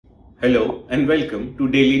Hello and welcome to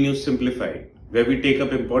Daily News Simplified, where we take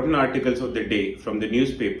up important articles of the day from the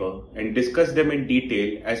newspaper and discuss them in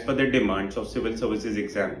detail as per the demands of Civil Services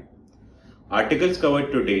exam. Articles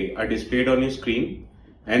covered today are displayed on your screen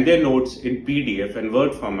and their notes in PDF and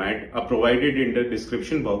Word format are provided in the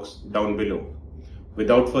description box down below.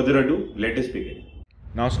 Without further ado, let us begin.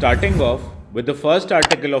 Now starting off with the first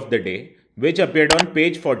article of the day, which appeared on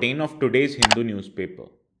page 14 of today's Hindu newspaper.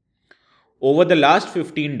 Over the last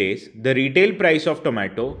 15 days, the retail price of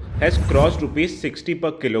tomato has crossed rupees 60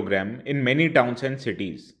 per kilogram in many towns and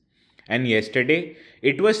cities. And yesterday,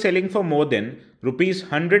 it was selling for more than rupees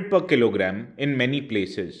 100 per kilogram in many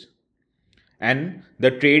places. And the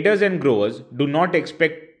traders and growers do not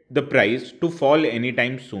expect the price to fall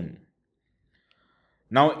anytime soon.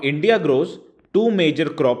 Now, India grows two major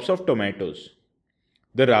crops of tomatoes.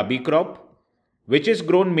 The Rabi crop, which is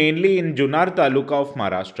grown mainly in Junnar Taluka of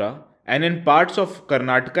Maharashtra, and in parts of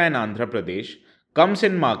Karnataka and Andhra Pradesh, comes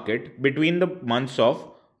in market between the months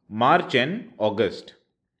of March and August.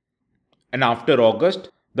 And after August,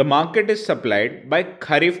 the market is supplied by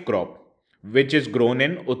Kharif crop, which is grown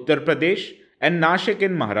in Uttar Pradesh and Nashik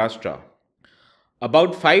in Maharashtra.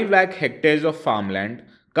 About 5 lakh hectares of farmland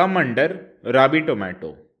come under Rabi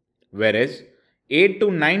tomato, whereas 8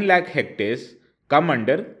 to 9 lakh hectares come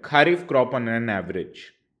under Kharif crop on an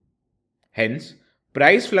average. Hence,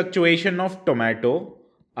 price fluctuation of tomato,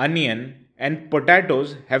 onion and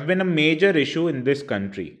potatoes have been a major issue in this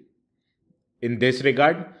country. In this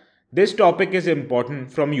regard, this topic is important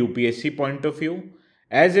from UPSC point of view,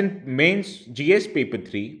 as in mains GS paper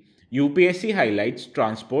 3, UPSC highlights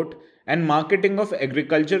transport and marketing of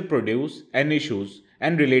agriculture produce and issues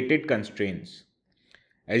and related constraints.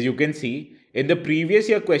 As you can see, in the previous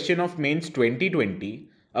year question of mains 2020,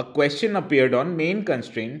 a question appeared on main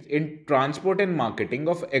constraints in transport and marketing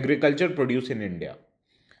of agriculture produce in India.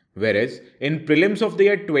 Whereas in prelims of the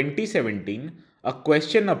year 2017, a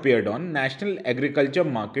question appeared on National Agriculture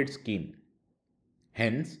Market Scheme.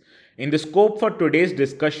 Hence, in the scope for today's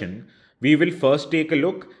discussion, we will first take a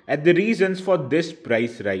look at the reasons for this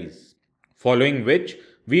price rise. Following which,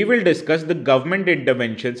 we will discuss the government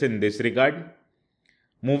interventions in this regard.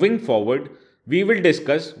 Moving forward, we will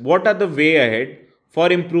discuss what are the way ahead for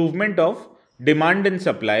improvement of demand and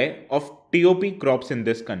supply of TOP crops in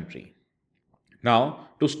this country. Now,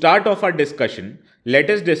 to start off our discussion, let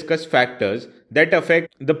us discuss factors that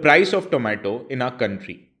affect the price of tomato in our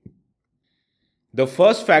country. The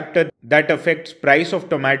first factor that affects price of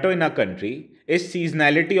tomato in our country is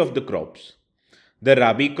seasonality of the crops. The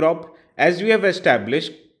Rabi crop, as we have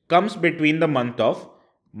established, comes between the month of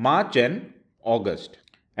March and August.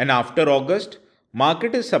 And after August,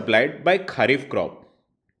 market is supplied by Kharif crop.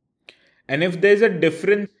 And if there is a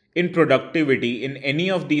difference in productivity in any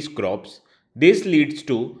of these crops, this leads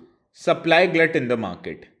to supply glut in the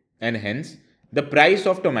market and hence the price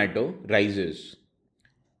of tomato rises.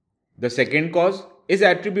 The second cause is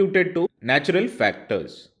attributed to natural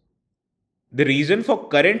factors. The reason for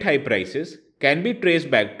current high prices can be traced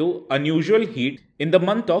back to unusual heat in the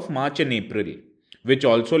month of March and April, which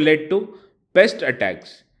also led to pest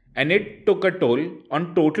attacks, and it took a toll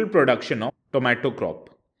on total production of tomato crop.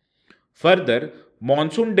 Further,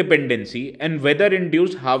 monsoon dependency and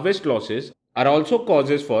weather-induced harvest losses are also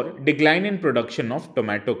causes for decline in production of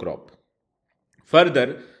tomato crop.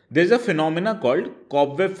 Further, there is a phenomena called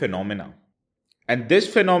cobweb phenomena. And this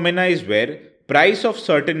phenomena is where price of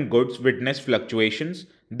certain goods witness fluctuations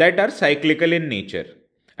that are cyclical in nature,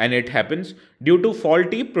 and it happens due to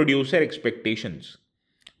faulty producer expectations.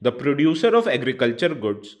 The producer of agriculture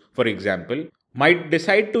goods, for example, might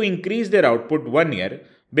decide to increase their output one year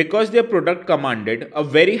because their product commanded a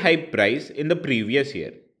very high price in the previous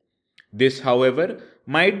year. This, however,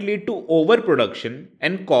 might lead to overproduction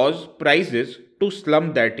and cause prices to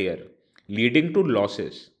slump that year, leading to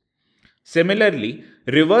losses. Similarly,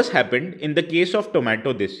 reverse happened in the case of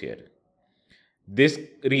tomato this year. This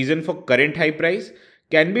reason for current high price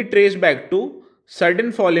can be traced back to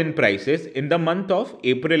sudden fall in prices in the month of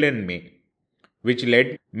April and May, which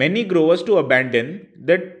led many growers to abandon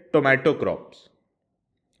their tomato crops.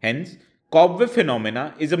 Hence, cobweb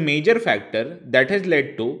phenomena is a major factor that has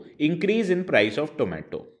led to increase in price of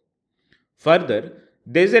tomato. Further,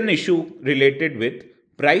 there is an issue related with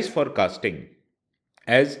price forecasting,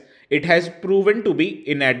 as it has proven to be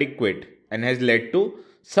inadequate and has led to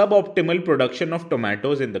suboptimal production of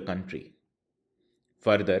tomatoes in the country.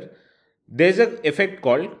 Further, there is an effect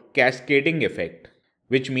called cascading effect,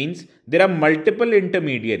 which means there are multiple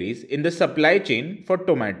intermediaries in the supply chain for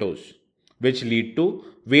tomatoes, which lead to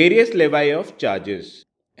various levy of charges.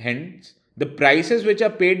 Hence, the prices which are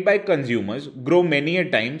paid by consumers grow many a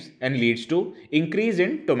times and leads to increase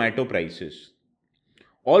in tomato prices.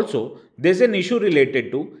 Also, there's an issue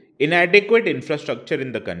related to inadequate infrastructure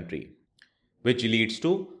in the country, which leads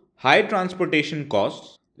to high transportation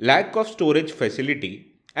costs, lack of storage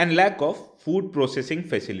facility, and lack of food processing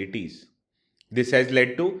facilities. This has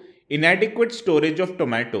led to inadequate storage of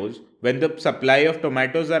tomatoes when the supply of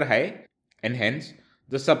tomatoes are high, and hence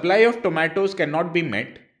the supply of tomatoes cannot be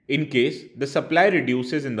met in case the supply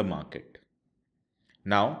reduces in the market.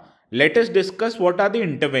 Now, let us discuss what are the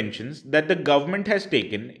interventions that the government has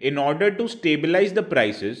taken in order to stabilize the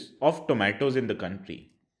prices of tomatoes in the country.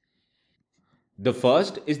 The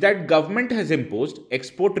first is that government has imposed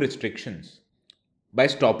export restrictions. By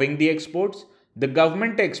stopping the exports, the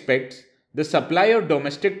government expects the supply of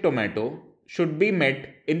domestic tomato should be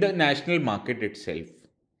met in the national market itself.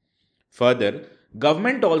 Further,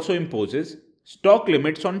 government also imposes stock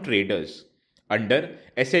limits on traders under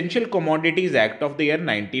Essential Commodities Act of the year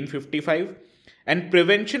 1955 and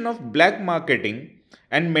Prevention of Black Marketing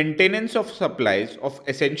and Maintenance of Supplies of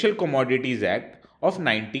Essential Commodities Act of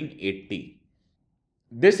 1980.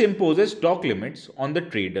 This imposes stock limits on the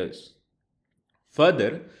traders.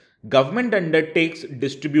 Further, government undertakes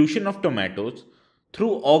distribution of tomatoes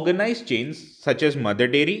through organized chains such as Mother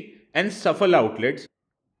Dairy and Safal outlets.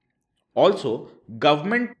 Also,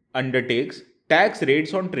 government undertakes tax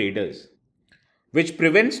raids on traders, which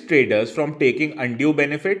prevents traders from taking undue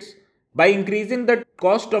benefits by increasing the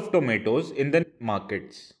cost of tomatoes in the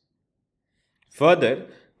markets. Further,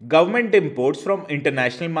 government imports from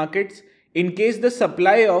international markets in case the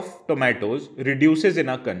supply of tomatoes reduces in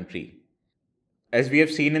our country. As we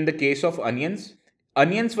have seen in the case of onions,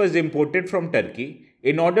 onions was imported from Turkey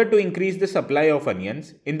in order to increase the supply of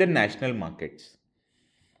onions in the national markets.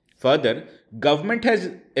 Further, government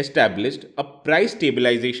has established a price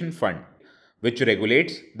stabilization fund which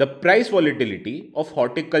regulates the price volatility of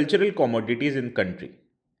horticultural commodities in country.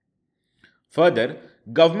 Further,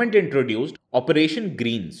 government introduced Operation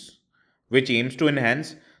Greens, which aims to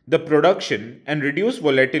enhance the production and reduce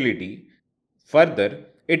volatility. Further,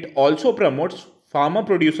 it also promotes farmer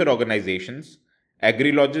producer organizations,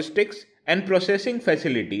 agri-logistics and processing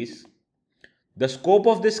facilities. The scope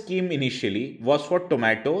of this scheme initially was for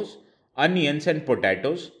tomatoes, onions and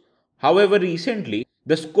potatoes. However, recently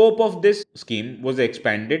the scope of this scheme was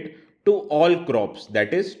expanded to all crops,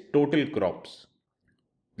 that is, total crops.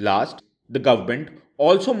 Last, the government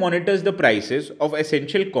also monitors the prices of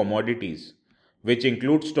essential commodities, which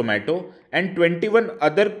includes tomato and 21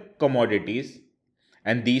 other commodities,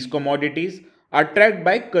 and these commodities are tracked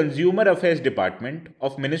by Consumer Affairs Department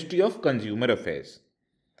of Ministry of Consumer Affairs,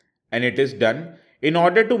 and it is done in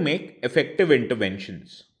order to make effective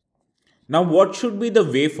interventions. Now, what should be the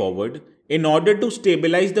way forward in order to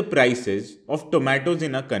stabilize the prices of tomatoes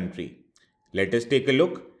in our country? Let us take a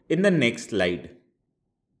look in the next slide.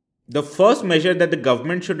 The first measure that the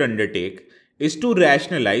government should undertake is to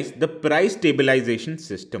rationalize the price stabilization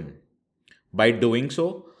system. By doing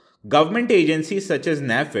so, government agencies such as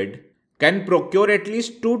NAFED can procure at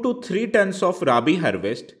least 2 to 3 tons of Rabi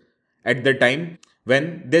harvest at the time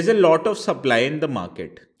when there's a lot of supply in the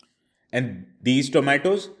market. And these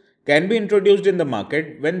tomatoes can be introduced in the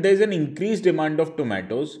market when there is an increased demand of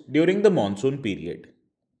tomatoes during the monsoon period.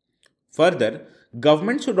 Further,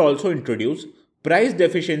 government should also introduce price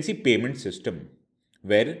deficiency payment system,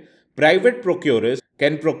 where private procurers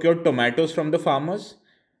can procure tomatoes from the farmers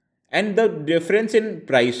and the difference in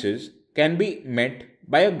prices can be met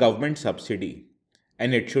by a government subsidy,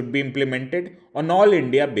 and it should be implemented on all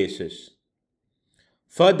India basis.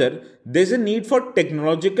 Further, there is a need for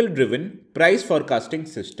technological driven price forecasting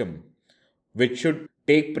system, which should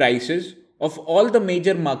take prices of all the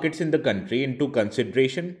major markets in the country into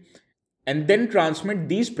consideration and then transmit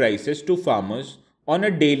these prices to farmers on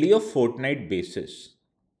a daily or fortnight basis.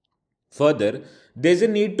 Further, there is a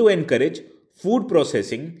need to encourage food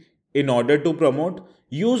processing in order to promote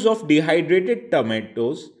use of dehydrated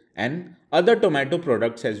tomatoes and other tomato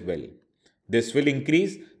products as well. This will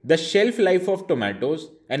increase the shelf life of tomatoes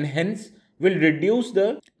and hence will reduce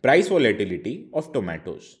the price volatility of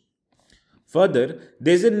tomatoes. Further,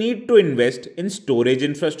 there is a need to invest in storage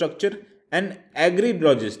infrastructure and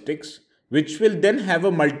agri-logistics, which will then have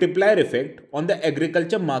a multiplier effect on the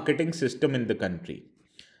agriculture marketing system in the country.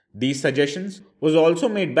 These suggestions was also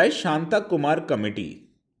made by Shanta Kumar Committee.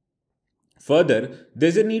 Further, there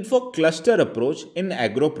is a need for cluster approach in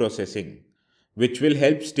agro-processing, which will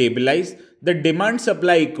help stabilize the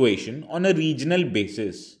demand-supply equation on a regional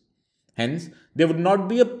basis. Hence, there would not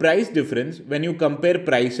be a price difference when you compare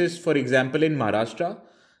prices, for example, in Maharashtra,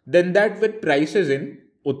 than that with prices in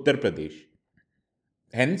Uttar Pradesh.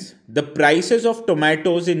 Hence, the prices of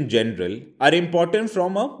tomatoes in general are important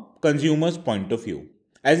from a consumer's point of view,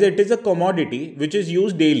 as it is a commodity which is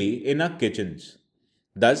used daily in our kitchens.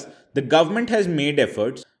 Thus, the government has made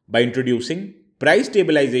efforts by introducing Price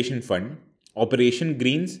Stabilization Fund, Operation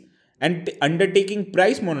Greens, and undertaking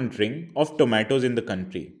price monitoring of tomatoes in the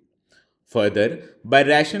country. Further, by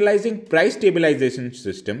rationalizing price stabilization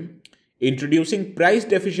system, introducing price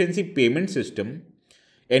deficiency payment system,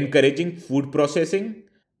 encouraging food processing,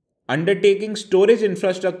 undertaking storage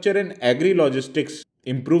infrastructure and agri-logistics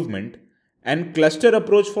improvement, and cluster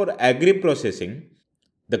approach for agri-processing,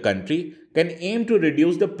 the country can aim to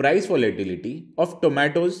reduce the price volatility of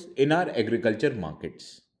tomatoes in our agriculture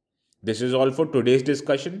markets. This is all for today's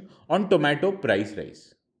discussion on tomato price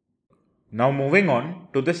rise. Now moving on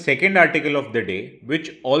to the second article of the day,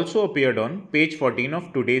 which also appeared on page 14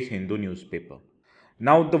 of today's Hindu newspaper.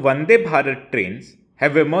 Now the Vande Bharat trains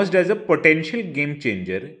have emerged as a potential game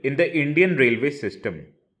changer in the Indian railway system,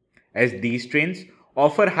 as these trains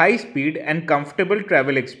offer high speed and comfortable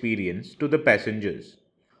travel experience to the passengers.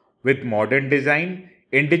 With modern design,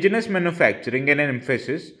 indigenous manufacturing and an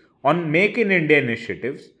emphasis on Make in India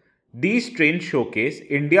initiatives, these trains showcase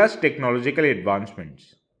India's technological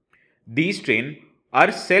advancements. These trains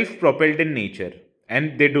are self-propelled in nature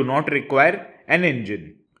and they do not require an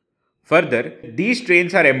engine. Further, these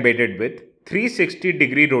trains are embedded with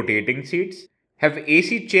 360-degree rotating seats, have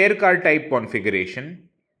AC chair car type configuration,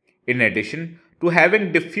 in addition to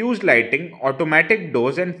having diffused lighting, automatic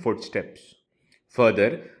doors and footsteps.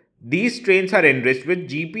 Further, these trains are enriched with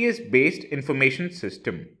GPS-based information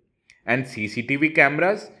system and CCTV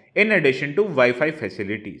cameras in addition to Wi-Fi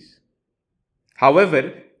facilities.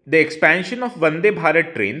 However, the expansion of Vande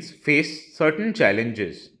Bharat trains face certain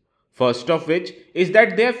challenges, first of which is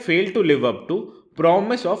that they have failed to live up to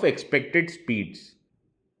promise of expected speeds.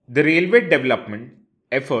 The railway development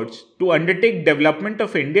efforts to undertake development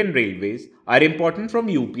of Indian railways are important from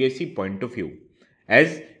UPSC point of view,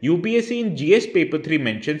 as UPSC in GS paper 3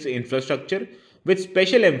 mentions infrastructure with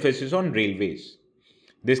special emphasis on railways.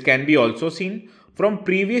 This can be also seen from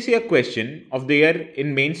previous year question of the year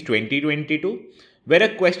in mains 2022, where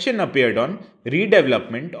a question appeared on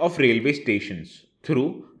redevelopment of railway stations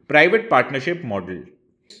through private partnership model.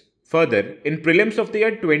 Further, in prelims of the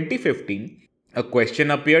year 2015, a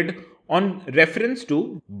question appeared on reference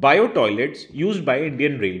to bio-toilets used by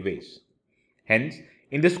Indian Railways. Hence,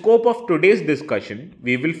 in the scope of today's discussion,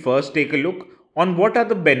 we will first take a look on what are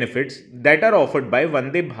the benefits that are offered by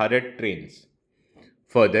Vande Bharat trains.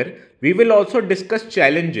 Further, we will also discuss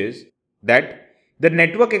challenges that the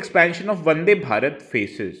network expansion of Vande Bharat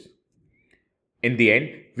faces. In the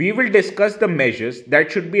end, we will discuss the measures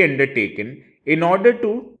that should be undertaken in order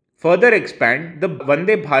to further expand the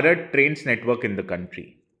Vande Bharat trains network in the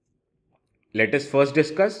country. Let us first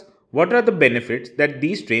discuss what are the benefits that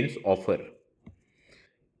these trains offer.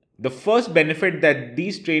 The first benefit that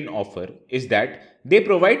these trains offer is that they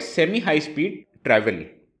provide semi-high speed travel.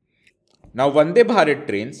 Now Vande Bharat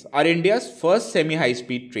trains are India's first semi-high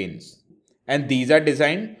speed trains, and these are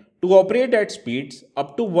designed to operate at speeds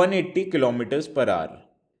up to 180 km per hour.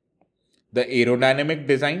 The aerodynamic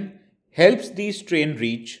design helps these trains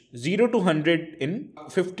reach 0 to 100 in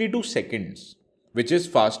 52 seconds, which is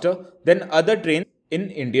faster than other trains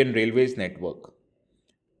in Indian Railways network.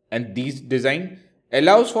 And these design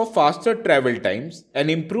allows for faster travel times and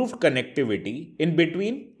improved connectivity in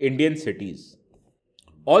between Indian cities.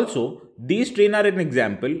 Also, these trains are an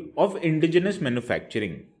example of indigenous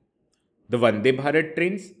manufacturing. The Vande Bharat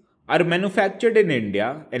trains are manufactured in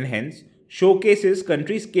India and hence showcases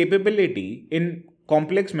country's capability in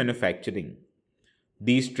complex manufacturing.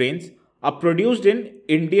 These trains are produced in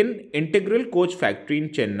Indian Integral Coach Factory in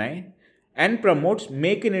Chennai and promotes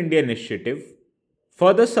Make in India initiative,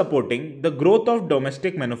 further supporting the growth of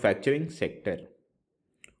domestic manufacturing sector.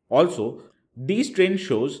 Also, these trains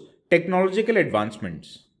shows technological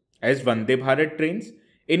advancements, as Vande Bharat trains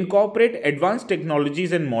incorporate advanced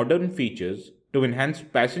technologies and modern features to enhance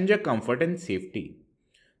passenger comfort and safety.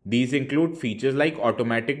 These include features like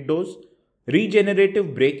automatic doors,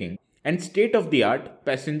 regenerative braking, and state-of-the-art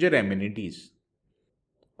passenger amenities.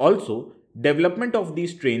 Also, development of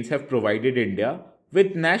these trains have provided India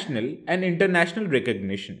with national and international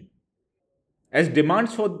recognition, as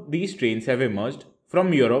demands for these trains have emerged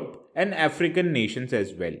from Europe and African nations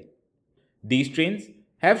as well. These trains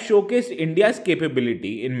have showcased India's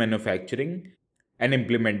capability in manufacturing and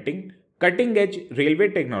implementing cutting-edge railway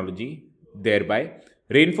technology, thereby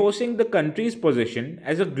reinforcing the country's position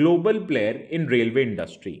as a global player in railway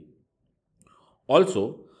industry.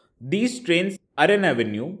 Also, these trains are an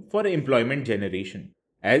avenue for employment generation,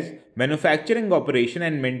 as manufacturing operation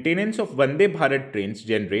and maintenance of Vande Bharat trains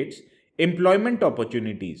generates employment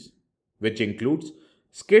opportunities, which includes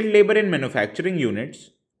skilled labor in manufacturing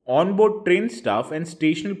units, onboard train staff and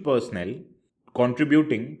stational personnel,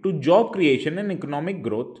 contributing to job creation and economic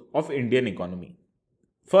growth of Indian economy.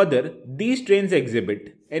 Further, these trains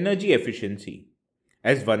exhibit energy efficiency,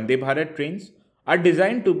 as Vande Bharat trains are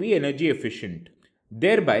designed to be energy efficient,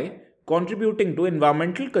 thereby contributing to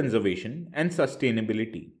environmental conservation and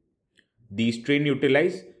sustainability. These trains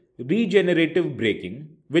utilize regenerative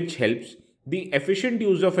braking, which helps the efficient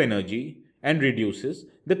use of energy and reduces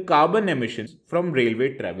the carbon emissions from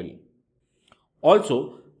railway travel.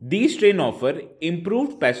 Also, these trains offer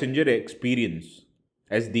improved passenger experience,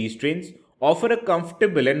 as these trains offer a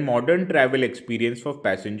comfortable and modern travel experience for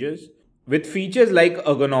passengers with features like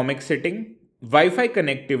ergonomic sitting, Wi-Fi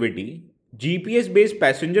connectivity, GPS-based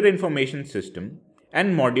passenger information system,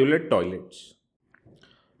 and modular toilets.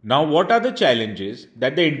 Now, what are the challenges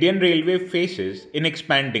that the Indian Railway faces in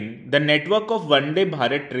expanding the network of Vande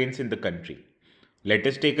Bharat trains in the country? Let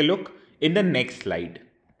us take a look in the next slide.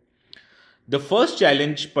 The first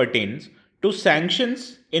challenge pertains to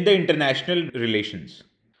sanctions in the international relations.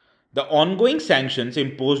 The ongoing sanctions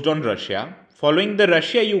imposed on Russia following the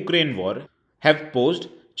Russia-Ukraine war have posed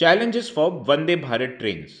challenges for Vande Bharat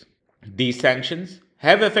trains. These sanctions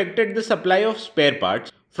have affected the supply of spare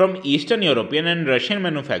parts from Eastern European and Russian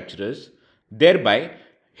manufacturers, thereby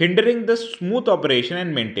hindering the smooth operation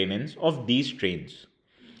and maintenance of these trains.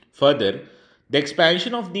 Further, the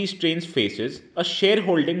expansion of these trains faces a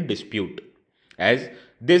shareholding dispute, as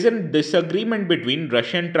there is a disagreement between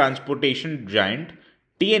Russian transportation giant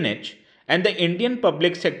DNS and the Indian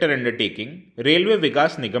public sector undertaking Railway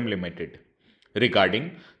Vikas Nigam Limited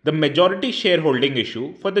regarding the majority shareholding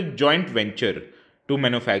issue for the joint venture to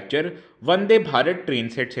manufacture Vande Bharat train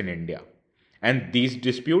sets in India. And these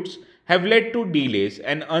disputes have led to delays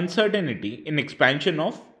and uncertainty in expansion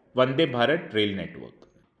of Vande Bharat rail network.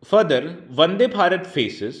 Further, Vande Bharat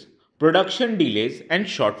faces production delays and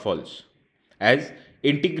shortfalls, as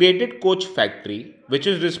Integrated Coach Factory, which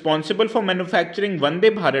is responsible for manufacturing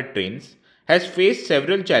Vande Bharat trains, has faced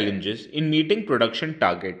several challenges in meeting production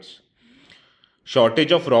targets.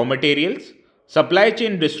 Shortage of raw materials, supply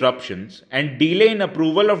chain disruptions, and delay in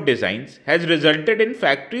approval of designs has resulted in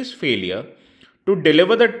factories' failure to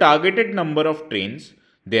deliver the targeted number of trains,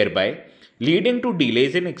 thereby leading to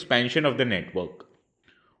delays in expansion of the network.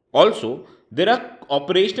 Also, there are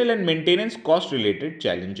operational and maintenance cost related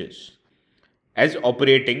challenges, as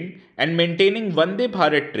operating and maintaining Vande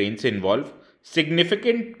Bharat trains involve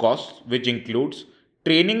significant costs, which includes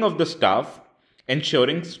training of the staff,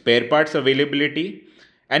 ensuring spare parts availability,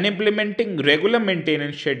 and implementing regular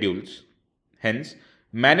maintenance schedules. Hence,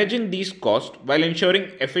 managing these costs while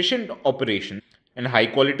ensuring efficient operation and high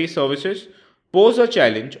quality services pose a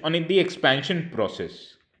challenge on the expansion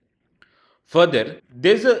process. Further,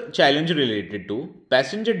 there is a challenge related to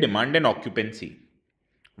passenger demand and occupancy.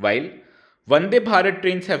 While Vande Bharat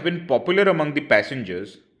trains have been popular among the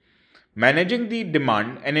passengers, managing the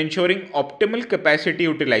demand and ensuring optimal capacity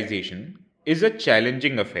utilization is a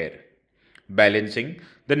challenging affair. Balancing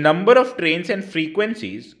the number of trains and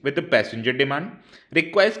frequencies with the passenger demand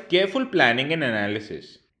requires careful planning and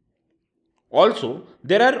analysis. Also,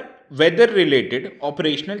 there are weather related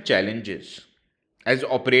operational challenges, as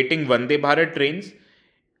operating Vande Bharat trains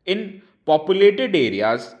in populated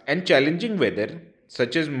areas and challenging weather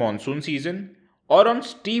such as monsoon season or on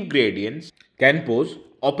steep gradients can pose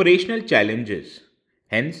operational challenges.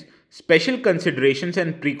 Hence, special considerations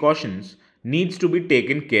and precautions needs to be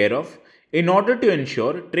taken care of in order to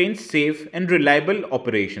ensure train safe and reliable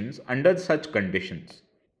operations under such conditions.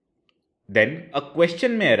 Then a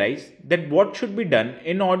question may arise that what should be done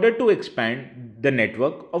in order to expand the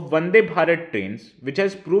network of Vande Bharat trains, which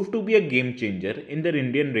has proved to be a game changer in the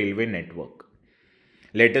Indian railway network.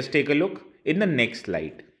 Let us take a look in the next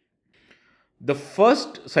slide. The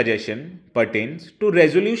first suggestion pertains to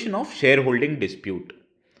resolution of shareholding dispute,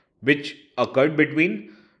 which occurred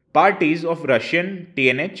between parties of Russian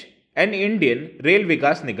TNH and Indian Rail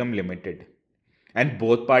Vikas Nigam Limited. And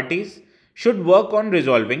both parties should work on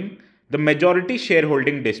resolving the majority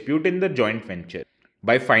shareholding dispute in the joint venture.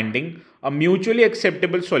 By finding a mutually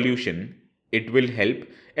acceptable solution, it will help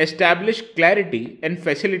establish clarity and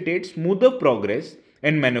facilitate smoother progress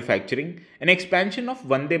in manufacturing and expansion of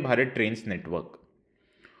Vande Bharat trains network.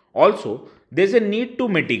 Also, there is a need to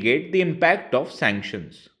mitigate the impact of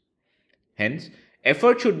sanctions. Hence,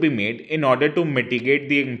 effort should be made in order to mitigate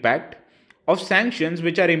the impact of sanctions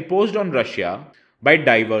which are imposed on Russia by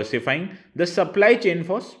diversifying the supply chain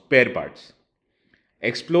for spare parts.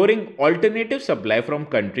 Exploring alternative supply from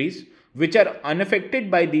countries which are unaffected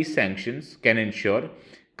by these sanctions can ensure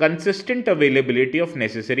consistent availability of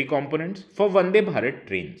necessary components for Vande Bharat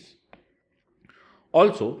trains.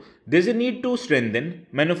 Also, there is a need to strengthen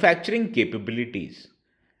manufacturing capabilities,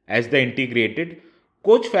 as the integrated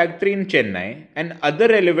coach factory in Chennai and other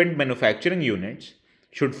relevant manufacturing units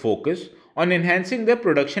should focus on enhancing their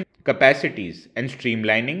production capacities and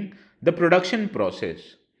streamlining the production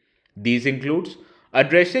process. These includes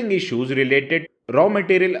addressing issues related to raw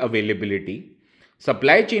material availability,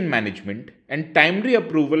 supply chain management, and timely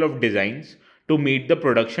approval of designs to meet the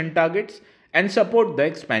production targets and support the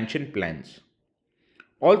expansion plans.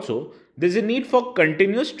 Also, there is a need for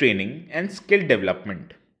continuous training and skill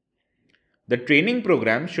development. The training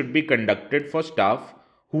program should be conducted for staff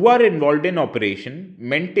who are involved in operation,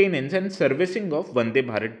 maintenance, and servicing of Vande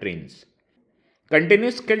Bharat trains.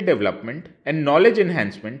 Continuous skill development and knowledge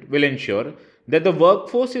enhancement will ensure that the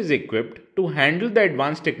workforce is equipped to handle the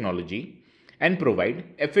advanced technology and provide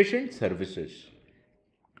efficient services.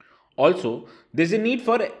 Also, there is a need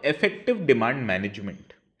for effective demand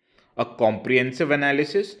management. A comprehensive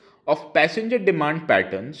analysis of passenger demand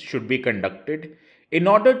patterns should be conducted in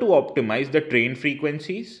order to optimize the train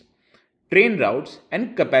frequencies, train routes,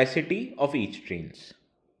 and capacity of each trains.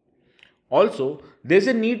 Also, there is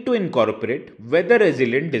a need to incorporate weather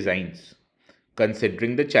resilient designs.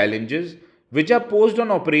 Considering the challenges which are posed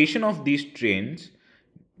on operation of these trains,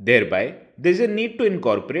 thereby there is a need to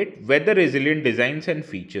incorporate weather resilient designs and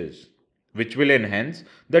features which will enhance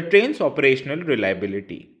the train's operational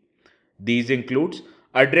reliability. These includes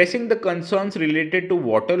addressing the concerns related to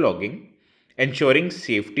waterlogging, ensuring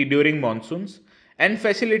safety during monsoons, and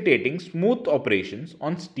facilitating smooth operations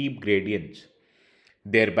on steep gradients.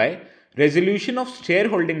 Thereby, resolution of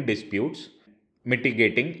shareholding disputes,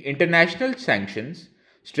 mitigating international sanctions,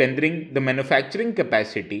 strengthening the manufacturing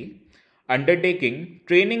capacity, undertaking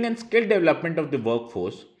training and skill development of the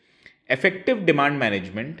workforce, effective demand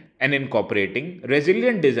management, and incorporating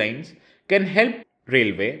resilient designs can help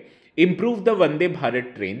railway improve the Vande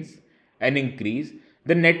Bharat trains and increase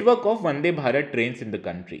the network of Vande Bharat trains in the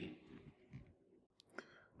country.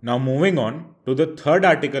 Now moving on to the third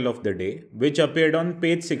article of the day, which appeared on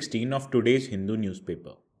page 16 of today's Hindu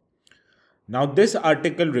newspaper. Now this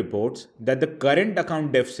article reports that the current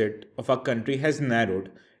account deficit of our country has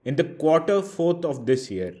narrowed in the quarter fourth of this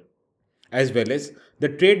year, as well as the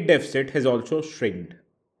trade deficit has also shrinked.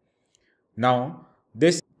 Now,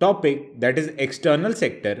 this topic, that is external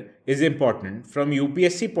sector, is important from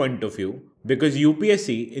UPSC point of view because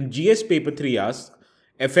UPSC in GS paper 3 asks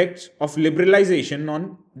effects of liberalization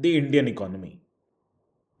on the Indian economy.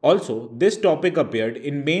 Also, this topic appeared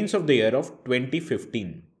in mains of the year of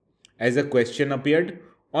 2015 as a question appeared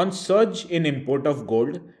on surge in import of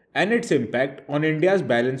gold and its impact on India's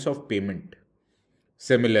balance of payment.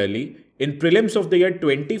 Similarly, in prelims of the year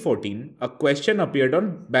 2014, a question appeared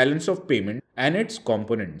on balance of payment and its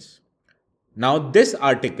components. Now this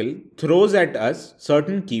article throws at us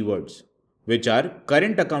certain keywords, which are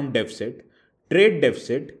current account deficit, trade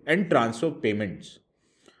deficit, and transfer payments.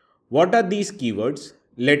 What are these keywords?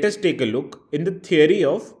 Let us take a look in the theory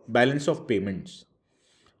of balance of payments.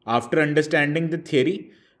 After understanding the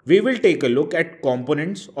theory, we will take a look at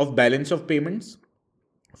components of balance of payments,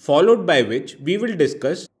 followed by which we will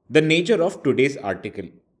discuss the nature of today's article.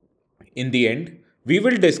 In the end, we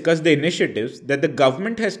will discuss the initiatives that the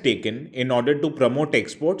government has taken in order to promote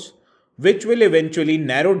exports, which will eventually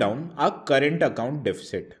narrow down our current account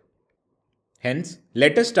deficit. Hence,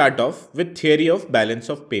 let us start off with theory of balance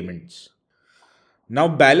of payments. Now,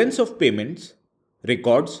 balance of payments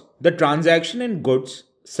records the transaction in goods,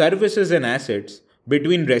 services and assets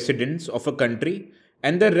between residents of a country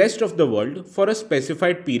and the rest of the world for a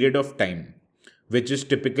specified period of time, which is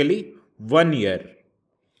typically 1 year.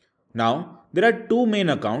 Now, there are two main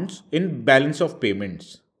accounts in balance of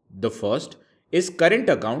payments. The first is current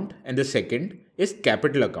account and the second is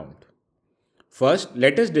capital account. First,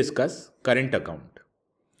 let us discuss current account.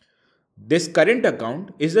 This current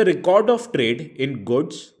account is a record of trade in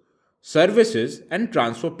goods, services and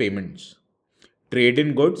transfer payments. Trade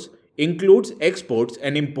in goods includes exports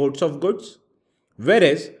and imports of goods,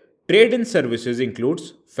 whereas trade in services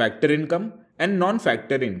includes factor income and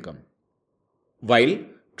non-factor income. While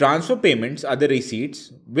transfer payments are the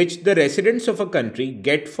receipts which the residents of a country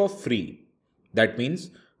get for free. That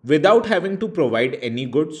means without having to provide any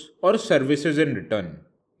goods or services in return.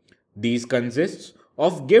 These consists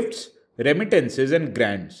of gifts, remittances and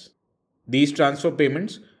grants. These transfer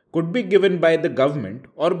payments could be given by the government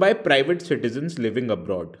or by private citizens living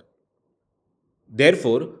abroad.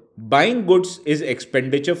 Therefore, buying goods is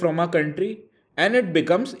expenditure from our country and it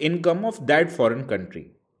becomes income of that foreign country.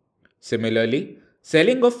 Similarly,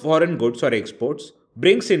 selling of foreign goods or exports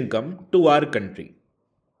brings income to our country.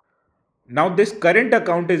 Now, this current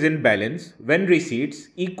account is in balance when receipts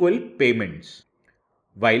equal payments,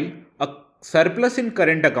 while a surplus in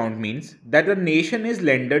current account means that a nation is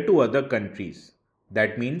lender to other countries.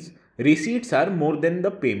 That means receipts are more than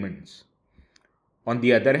the payments. On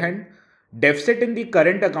the other hand, deficit in the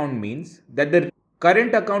current account means that the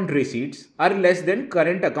current account receipts are less than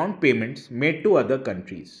current account payments made to other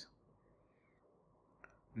countries.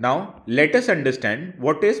 Now, let us understand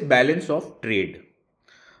what is balance of trade.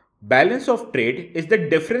 Balance of trade is the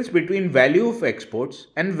difference between value of exports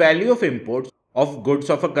and value of imports of goods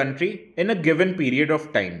of a country in a given period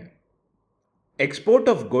of time. Export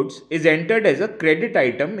of goods is entered as a credit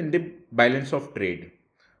item in the balance of trade,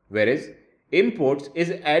 whereas imports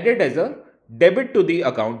is added as a debit to the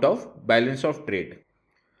account of balance of trade.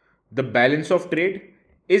 The balance of trade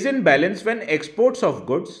is in balance when exports of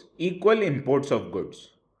goods equal imports of goods,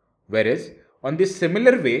 whereas on the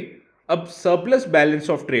similar way, a surplus balance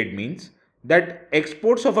of trade means that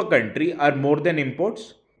exports of a country are more than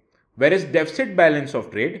imports, whereas deficit balance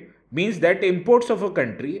of trade means that imports of a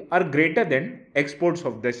country are greater than exports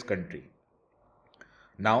of this country.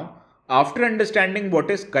 Now, after understanding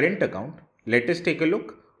what is current account, let us take a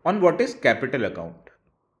look on what is capital account.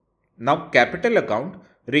 Now, capital account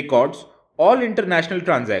records all international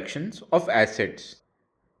transactions of assets.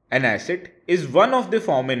 An asset is one of the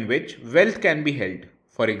form in which wealth can be held.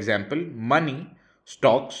 For example, money,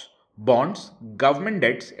 stocks, bonds, government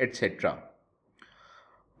debts, etc.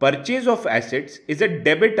 Purchase of assets is a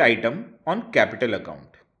debit item on capital account.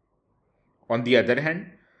 On the other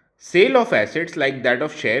hand, sale of assets like that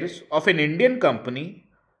of shares of an Indian company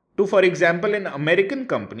to, for example, an American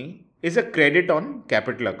company is a credit on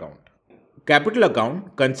capital account. Capital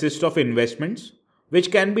account consists of investments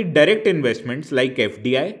which can be direct investments like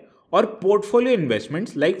FDI or portfolio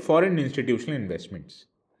investments like foreign institutional investments.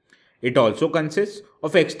 It also consists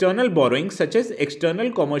of external borrowings such as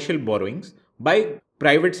external commercial borrowings by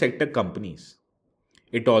private sector companies.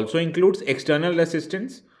 It also includes external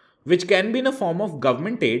assistance which can be in a form of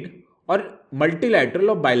government aid or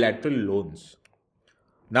multilateral or bilateral loans.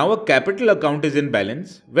 Now a capital account is in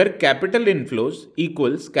balance where capital inflows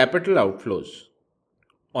equals capital outflows.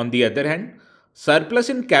 On the other hand, surplus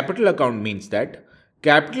in capital account means that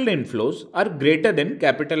capital inflows are greater than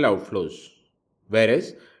capital outflows,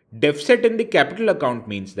 whereas deficit in the capital account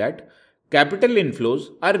means that capital inflows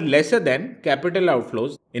are lesser than capital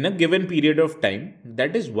outflows in a given period of time,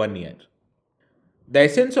 that is 1 year. The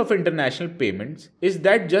essence of international payments is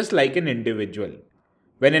that just like an individual,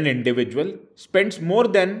 when an individual spends more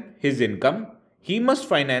than his income, he must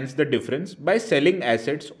finance the difference by selling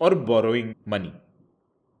assets or borrowing money.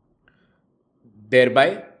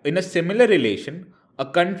 Thereby, in a similar relation, a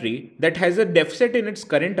country that has a deficit in its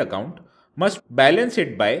current account must balance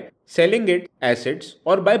it by selling its assets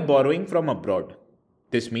or by borrowing from abroad.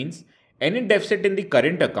 This means any deficit in the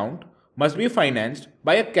current account must be financed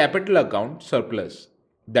by a capital account surplus,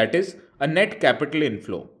 that is, a net capital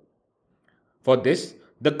inflow. For this,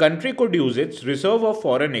 the country could use its reserve of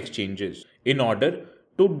foreign exchanges in order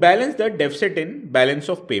to balance the deficit in balance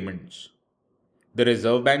of payments. The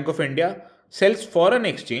Reserve Bank of India sells foreign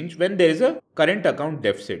exchange when there is a current account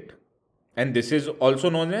deficit, and this is also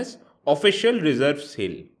known as official reserve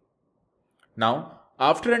sale. Now,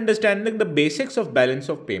 after understanding the basics of balance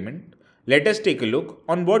of payment, let us take a look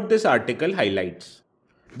on what this article highlights.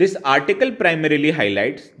 This article primarily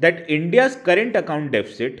highlights that India's current account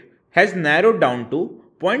deficit has narrowed down to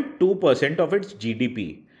 0.2% of its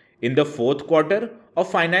GDP in the fourth quarter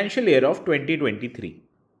of financial year of 2023.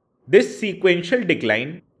 This sequential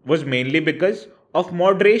decline was mainly because of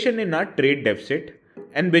moderation in our trade deficit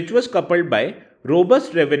and which was coupled by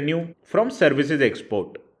robust revenue from services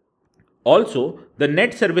export. Also, the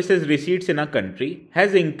net services receipts in our country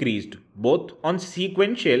has increased both on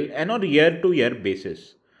sequential and on year-to-year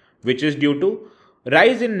basis, which is due to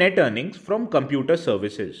rise in net earnings from computer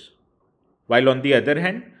services. While on the other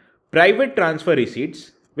hand, private transfer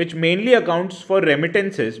receipts, which mainly accounts for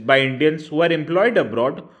remittances by Indians who are employed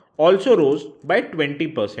abroad, also rose by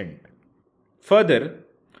 20%. Further,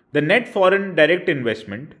 the net foreign direct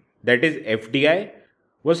investment, that is FDI,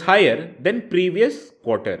 was higher than previous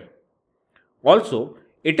quarter. Also,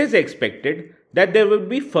 it is expected that there will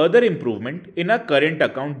be further improvement in our current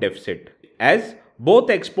account deficit, as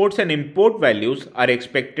both exports and import values are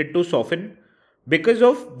expected to soften because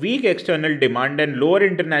of weak external demand and lower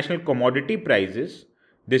international commodity prices.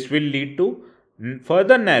 This will lead to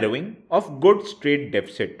further narrowing of goods trade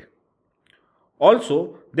deficit.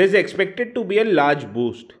 Also, there is expected to be a large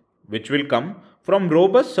boost, which will come from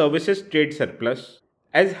robust services trade surplus,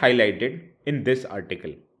 as highlighted in this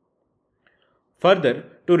article. Further,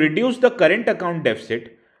 to reduce the current account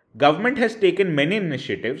deficit, government has taken many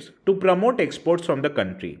initiatives to promote exports from the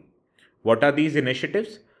country. What are these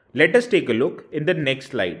initiatives? Let us take a look in the next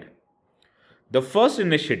slide. The first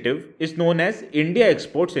initiative is known as India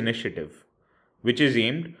Exports Initiative, which is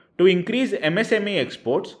aimed to increase MSME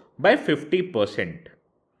exports by 50%.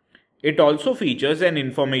 It also features an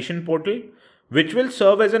information portal which will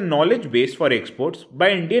serve as a knowledge base for exports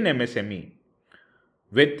by Indian MSME,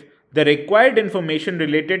 with the required information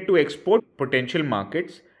related to export potential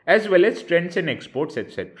markets as well as trends in exports,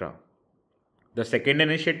 etc. The second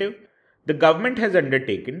initiative, the government has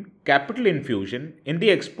undertaken capital infusion in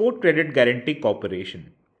the Export Credit Guarantee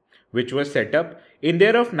Corporation, which was set up in the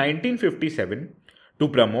year of 1957 to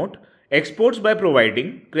promote exports by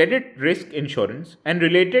providing credit risk insurance and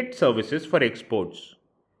related services for exports.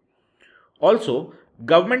 Also,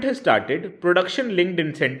 government has started production linked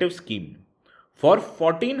incentive scheme for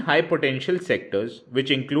 14 high potential sectors,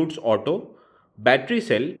 which includes auto, battery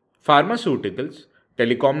cell, pharmaceuticals,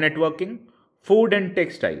 telecom networking, food and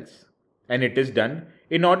textiles, and it is done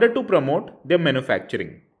in order to promote their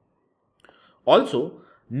manufacturing. Also,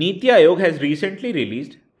 Niti Aayog has recently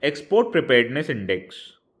released Export Preparedness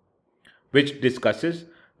Index, which discusses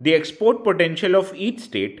the export potential of each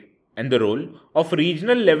state and the role of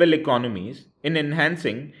regional level economies in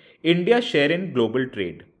enhancing India's share in global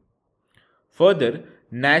trade. Further,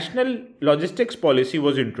 National Logistics Policy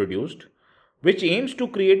was introduced, which aims to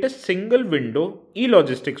create a single window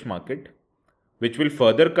e-logistics market, which will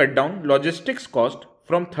further cut down logistics cost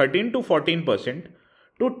from 13 to 14%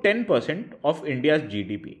 to 10% of India's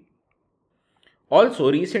GDP.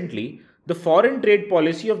 Also, recently, the Foreign Trade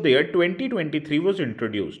Policy of the year 2023 was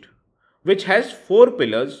introduced, which has 4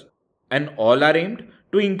 pillars and all are aimed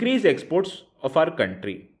to increase exports of our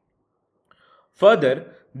country.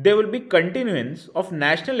 Further, there will be continuance of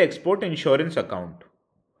National Export Insurance Account,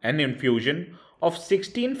 an infusion of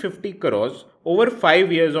 1650 crores over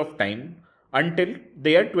 5 years of time until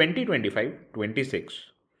the year 2025-26,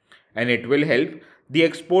 and it will help the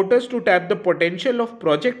exporters to tap the potential of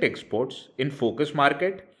project exports in focus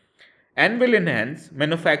market and will enhance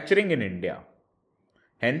manufacturing in India.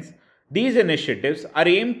 Hence, these initiatives are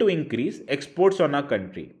aimed to increase exports on our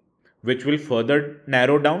country, which will further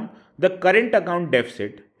narrow down the current account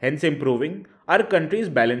deficit, hence improving our country's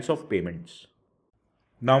balance of payments.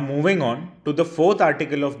 Now moving on to the fourth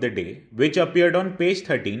article of the day, which appeared on page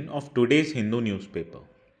 13 of today's Hindu newspaper.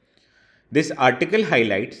 This article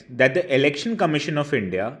highlights that the Election Commission of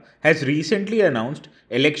India has recently announced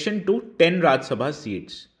election to 10 Rajya Sabha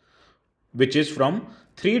seats, which is from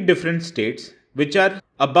 3 different states which are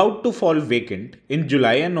about to fall vacant in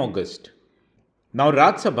July and August. Now,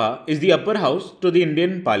 Rajya Sabha is the upper house to the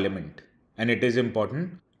Indian Parliament, and it is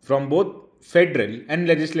important from both federal and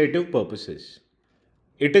legislative purposes.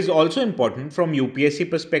 It is also important from UPSC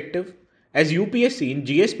perspective, as UPSC in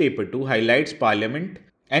GS paper 2 highlights Parliament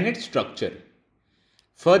and its structure.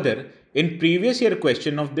 Further, in previous year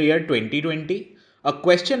question of the year 2020, a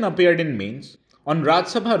question appeared in mains on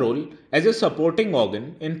Rajya Sabha role as a supporting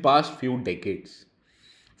organ in past few decades.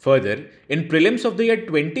 Further, in prelims of the year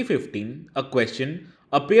 2015, a question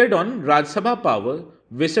appeared on Rajya Sabha power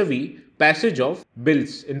vis-a-vis passage of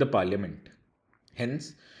bills in the Parliament.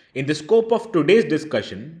 Hence, in the scope of today's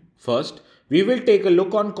discussion, first we will take a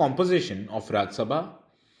look on composition of Rajya Sabha.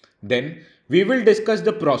 Then we will discuss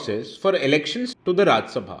the process for elections to the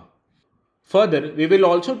Rajya Sabha. Further, we will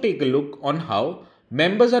also take a look on how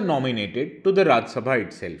members are nominated to the Rajya Sabha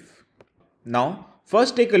itself. Now,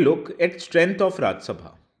 first take a look at strength of Rajya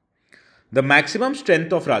Sabha. The maximum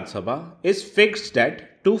strength of Rajya Sabha is fixed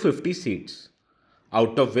at 250 seats,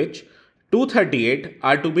 out of which 238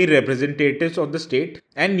 are to be representatives of the state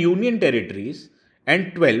and union territories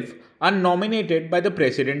and 12 are nominated by the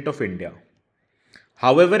President of India.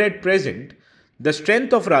 However, at present, the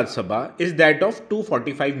strength of Rajya Sabha is that of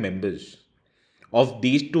 245 members. Of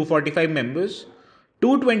these 245 members,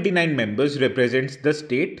 229 members represents the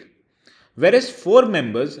state, whereas 4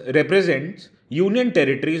 members represents union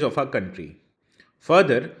territories of our country.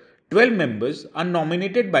 Further, 12 members are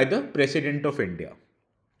nominated by the President of India.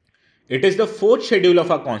 It is the 4th schedule of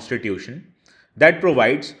our constitution that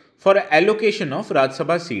provides for allocation of Rajya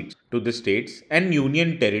Sabha seats to the states and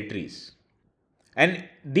union territories. And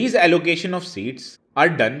these allocation of seats are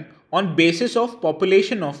done on basis of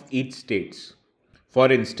population of each states.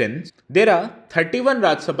 For instance, there are 31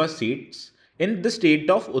 Rajya Sabha seats in the state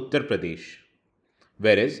of Uttar Pradesh,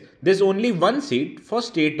 whereas there is only 1 seat for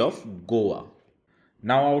state of Goa.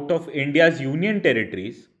 Now, out of India's union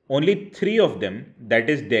territories, only 3 of them, that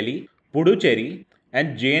is Delhi, Puducherry,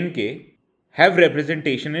 and J&K, have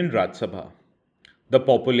representation in Rajya Sabha. The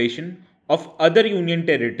population of other union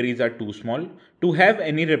territories are too small to have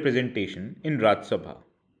any representation in Rajya Sabha.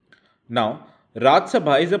 Now, Rajya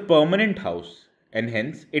Sabha is a permanent house and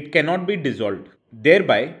hence it cannot be dissolved.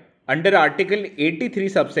 Thereby, under Article 83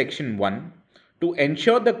 subsection 1, to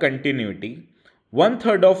ensure the continuity,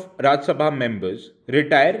 1/3 of Rajya Sabha members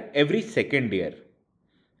retire every second year.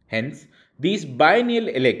 Hence, these biennial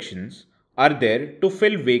elections are there to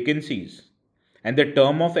fill vacancies, and the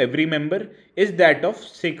term of every member is that of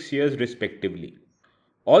 6 years respectively.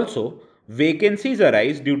 Also, vacancies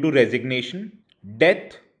arise due to resignation,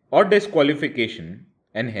 death, or disqualification,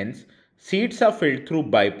 and hence seats are filled through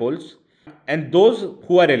bypolls, and those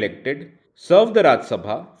who are elected serve the Rajya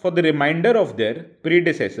Sabha for the remainder of their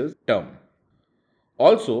predecessor's term.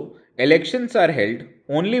 Also, elections are held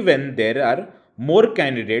only when there are more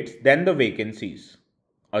candidates than the vacancies.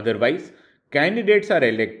 Otherwise, candidates are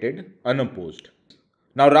elected unopposed.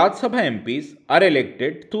 Now, Rajya Sabha MPs are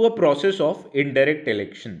elected through a process of indirect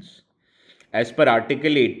elections. As per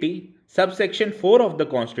Article 80, subsection 4 of the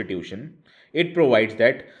Constitution, it provides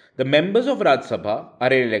that the members of Rajya Sabha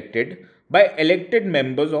are elected by elected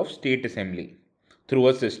members of State Assembly through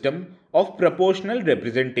a system of proportional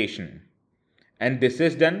representation, and this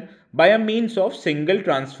is done by a means of single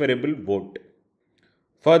transferable vote.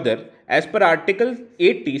 Further, as per Article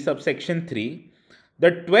 80, subsection 3,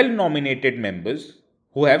 the 12 nominated members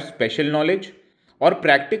who have special knowledge or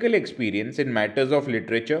practical experience in matters of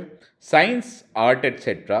literature, science, art,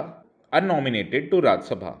 etc. are nominated to Rajya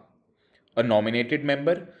Sabha. A nominated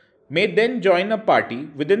member may then join a party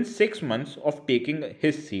within 6 months of taking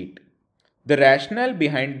his seat. The rationale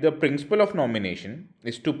behind the principle of nomination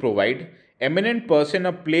is to provide eminent person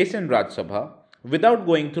a place in Rajya Sabha without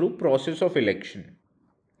going through process of election.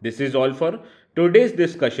 This is all for today's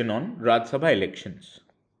discussion on Rajya Sabha elections.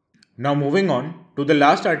 Now moving on to the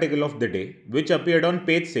last article of the day, which appeared on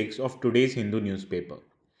page 6 of today's Hindu newspaper.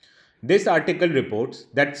 This article reports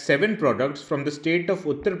that 7 products from the state of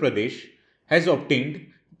Uttar Pradesh has obtained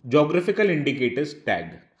Geographical Indicators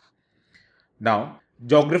tag. Now,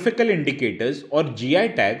 geographical indicators or GI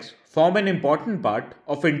tags form an important part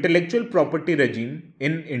of intellectual property regime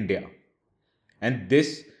in India. And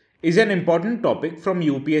this is an important topic from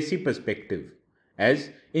UPSC perspective, as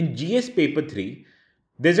in GS paper 3,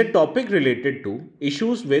 there is a topic related to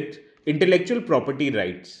issues with intellectual property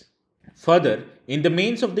rights. Further, in the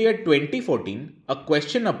mains of the year 2014, a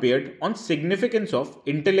question appeared on significance of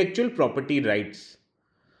intellectual property rights.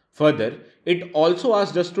 Further, it also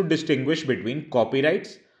asked us to distinguish between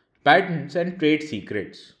copyrights, patents and trade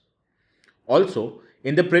secrets. Also,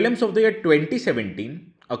 in the prelims of the year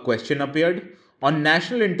 2017, a question appeared on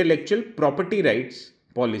national intellectual property rights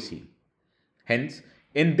policy. Hence,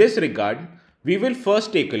 in this regard, we will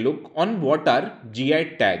first take a look on what are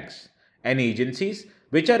GI tags and agencies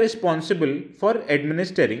which are responsible for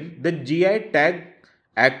administering the GI Tag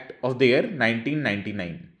Act of the year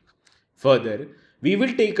 1999. Further, we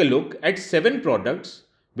will take a look at 7 products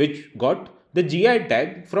which got the GI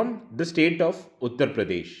tag from the state of Uttar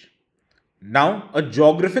Pradesh. Now, a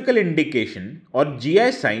geographical indication or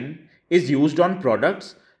GI sign is used on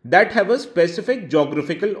products that have a specific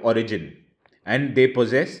geographical origin and they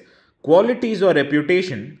possess qualities or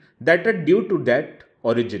reputation that are due to that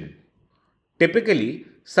origin. Typically,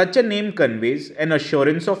 such a name conveys an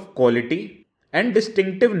assurance of quality and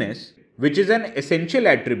distinctiveness, which is an essential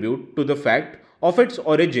attribute to the fact of its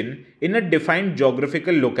origin in a defined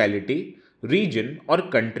geographical locality, region, or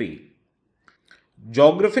country.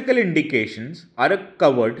 Geographical indications are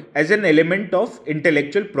covered as an element of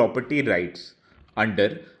intellectual property rights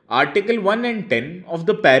under Article 1 and 10 of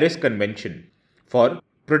the Paris Convention for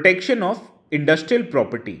protection of industrial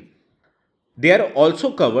property. They are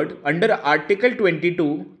also covered under Article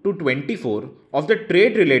 22 to 24 of the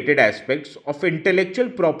trade-related aspects of intellectual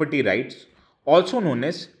property rights, also known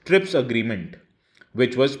as TRIPS Agreement,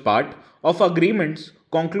 which was part of agreements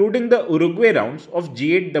concluding the Uruguay rounds of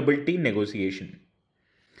G8TT negotiation.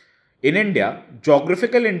 In India,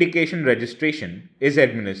 geographical indication registration is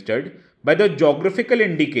administered by the Geographical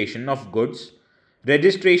Indication of Goods,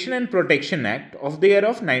 Registration and Protection Act of the year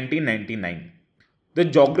of 1999. The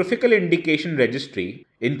Geographical Indication Registry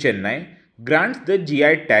in Chennai grants the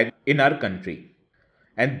GI tag in our country,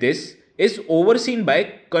 and this is overseen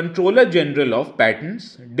by Controller General of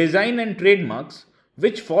Patents, Design and Trademarks,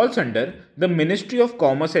 which falls under the Ministry of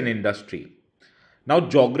Commerce and Industry. Now,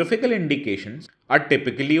 geographical indications are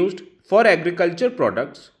typically used for agriculture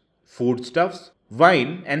products, foodstuffs,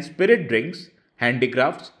 wine and spirit drinks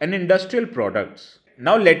handicrafts and industrial products.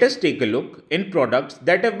 Now let us take a look in products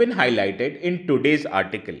that have been highlighted in today's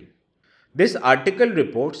article. This article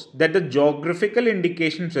reports that the Geographical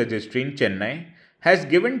Indications Registry in Chennai has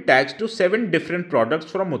given tags to 7 different products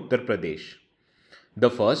from Uttar Pradesh. The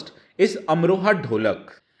first is Amroha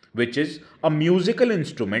Dholak, which is a musical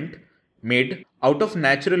instrument made out of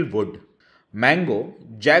natural wood. Mango,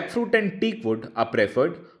 jackfruit and teak wood are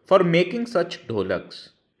preferred for making such dholaks.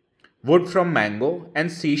 Wood from mango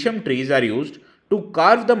and sesame trees are used to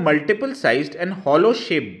carve the multiple sized and hollow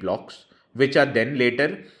shaped blocks, which are then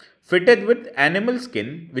later fitted with animal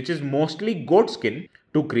skin, which is mostly goat skin,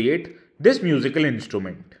 to create this musical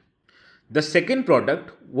instrument. The second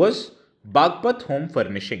product was Bagpat Home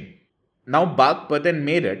Furnishing. Now Bagpat and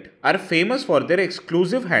Meerut are famous for their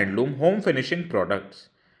exclusive handloom home finishing products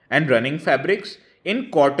and running fabrics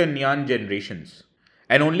in cotton yarn generations.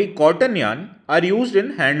 And only cotton yarn are used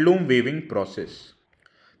in handloom weaving process.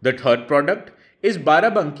 The third product is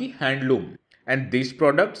Barabanki Handloom, and these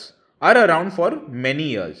products are around for many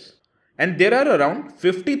years. And there are around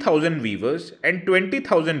 50,000 weavers and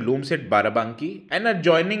 20,000 looms at Barabanki and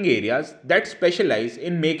adjoining areas that specialize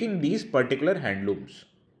in making these particular handlooms.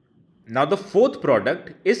 Now the fourth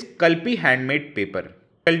product is Kalpi Handmade Paper.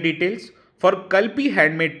 Details for Kalpi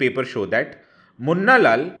Handmade Paper show that Munna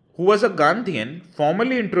Lal, who was a Gandhian,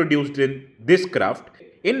 formally introduced in this craft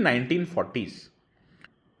in 1940s.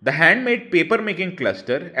 The handmade paper making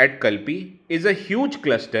cluster at Kalpi is a huge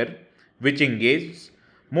cluster which engages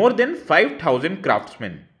more than 5,000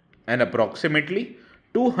 craftsmen and approximately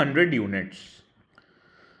 200 units.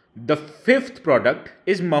 The fifth product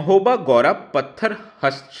is Mahoba Gora Patthar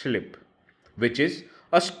Hastshilp, which is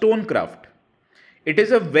a stone craft. It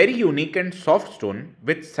is a very unique and soft stone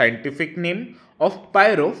with scientific name of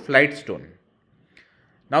Pyro Flight Stone.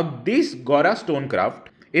 Now this Gora stone craft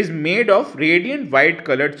is made of radiant white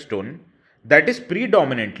colored stone that is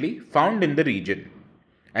predominantly found in the region,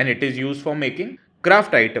 and it is used for making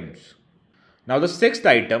craft items. Now the sixth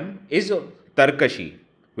item is Tarkashi,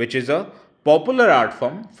 which is a popular art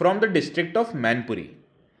form from the district of Manpuri.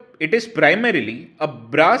 It is primarily a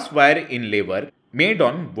brass wire inlay work made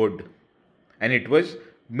on wood, and it was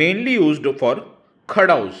mainly used for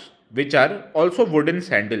khadaus, which are also wooden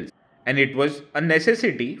sandals, and it was a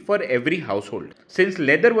necessity for every household since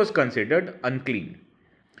leather was considered unclean.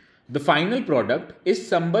 The final product is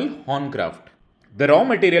Sambal Horncraft, the raw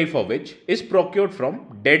material for which is procured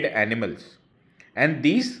from dead animals, and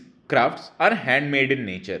these crafts are handmade in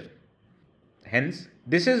nature. Hence,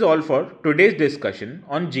 this is all for today's discussion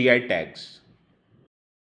on GI tags.